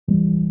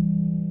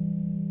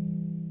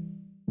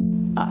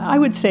I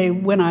would say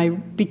when I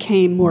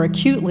became more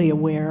acutely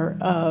aware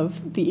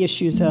of the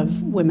issues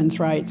of women's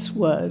rights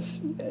was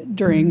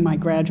during my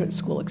graduate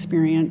school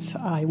experience.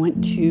 I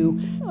went to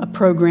a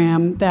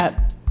program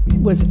that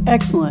was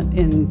excellent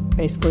in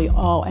basically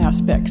all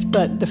aspects,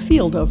 but the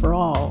field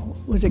overall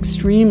was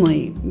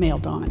extremely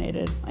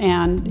male-dominated.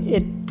 And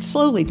it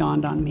slowly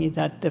dawned on me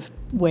that the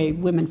way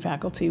women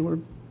faculty were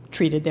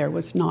treated there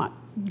was not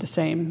the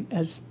same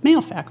as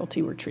male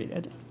faculty were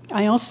treated.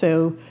 I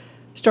also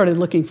started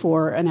looking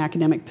for an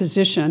academic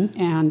position,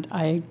 and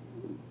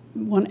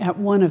at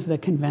one of the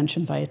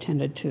conventions I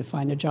attended to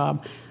find a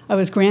job, I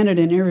was granted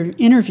an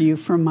interview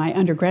from my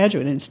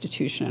undergraduate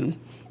institution.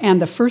 And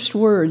the first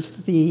words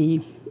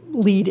the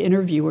lead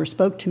interviewer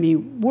spoke to me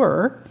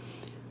were,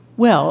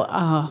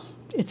 well,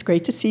 it's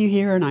great to see you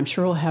here, and I'm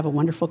sure we'll have a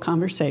wonderful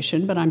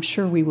conversation, but I'm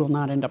sure we will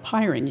not end up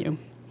hiring you.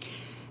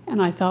 And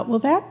I thought, well,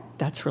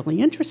 that's really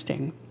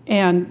interesting.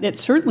 And it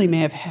certainly may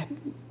have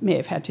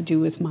had to do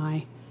with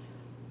my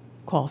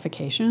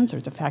qualifications or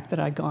the fact that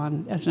I'd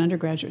gone as an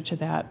undergraduate to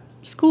that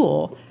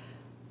school.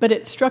 But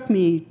it struck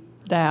me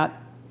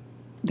that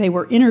they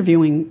were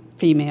interviewing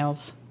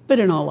females, but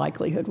in all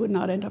likelihood would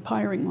not end up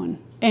hiring one.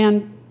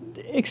 And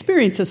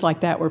experiences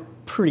like that were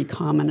pretty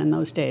common in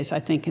those days, I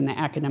think, in the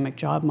academic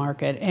job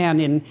market and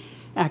in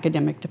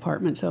academic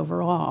departments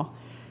overall.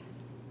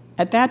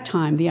 At that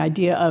time, the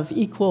idea of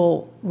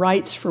equal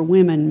rights for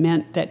women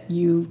meant that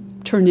you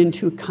turned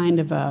into kind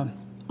of a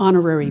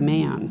honorary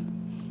man.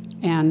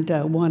 And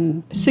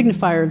one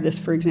signifier of this,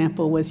 for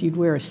example, was you'd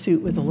wear a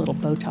suit with a little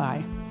bow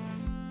tie.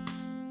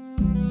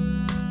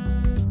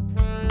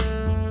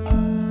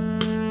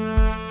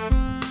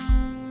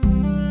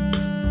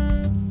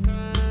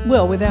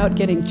 Well, without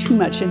getting too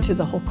much into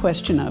the whole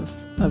question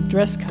of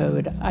dress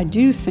code, I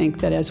do think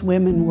that as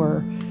women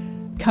were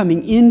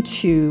coming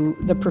into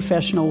the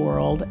professional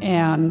world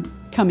and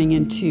coming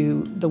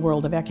into the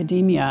world of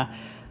academia,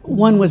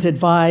 one was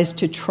advised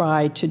to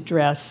try to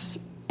dress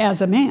as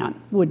a man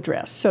would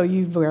dress. So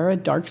you'd wear a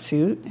dark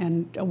suit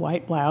and a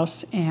white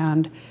blouse,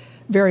 and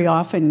very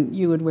often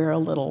you would wear a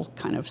little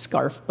kind of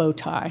scarf bow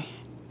tie.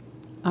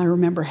 I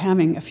remember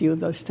having a few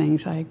of those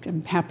things. I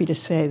am happy to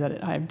say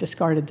that I've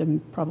discarded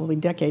them probably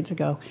decades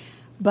ago.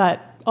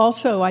 But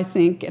also I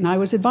think, and I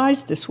was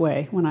advised this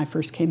way when I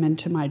first came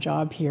into my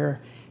job here,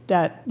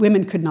 that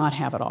women could not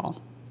have it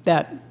all,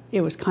 that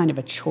it was kind of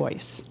a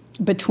choice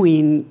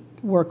between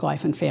work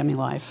life and family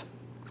life.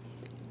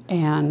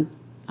 And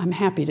I'm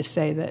happy to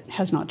say that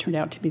has not turned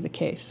out to be the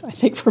case, I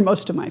think, for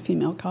most of my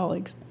female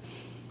colleagues.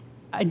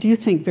 I do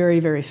think very,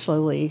 very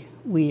slowly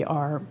we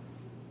have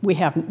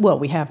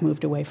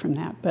moved away from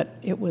that, but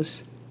it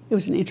was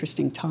an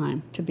interesting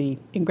time to be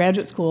in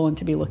graduate school and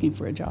to be looking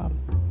for a job.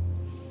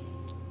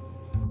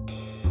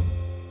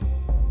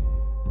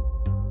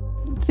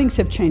 Things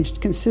have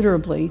changed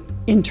considerably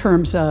in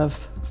terms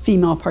of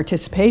female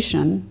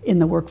participation in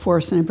the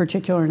workforce and in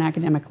particular in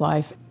academic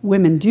life.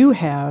 Women do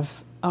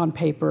have, on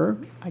paper,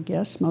 I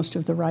guess, most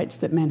of the rights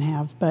that men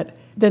have, but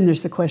then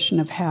there's the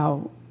question of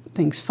how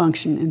things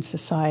function in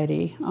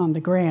society on the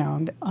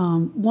ground.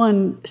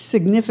 One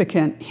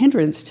significant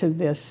hindrance to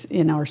this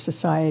in our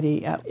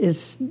society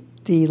is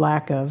the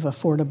lack of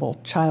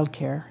affordable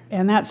childcare,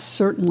 and that's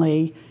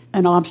certainly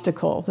an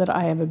obstacle that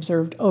I have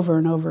observed over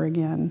and over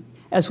again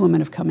as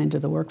women have come into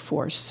the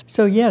workforce.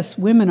 So yes,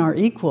 women are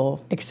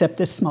equal, except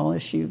this small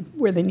issue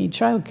where they need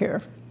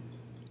childcare.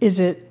 Is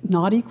it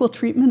not equal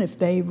treatment if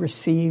they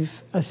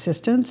receive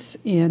assistance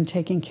in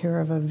taking care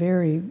of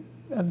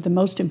the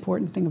most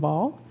important thing of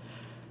all?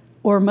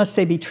 Or must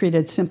they be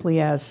treated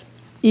simply as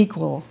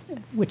equal,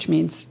 which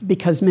means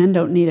because men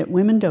don't need it,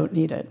 women don't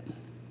need it?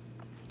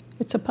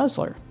 It's a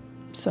puzzler.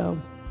 So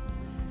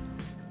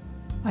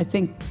I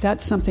think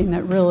that's something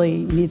that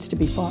really needs to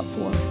be fought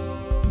for.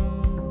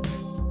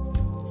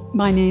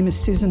 My name is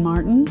Susan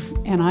Martin,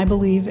 and I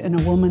believe in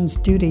a woman's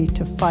duty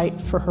to fight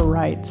for her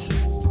rights.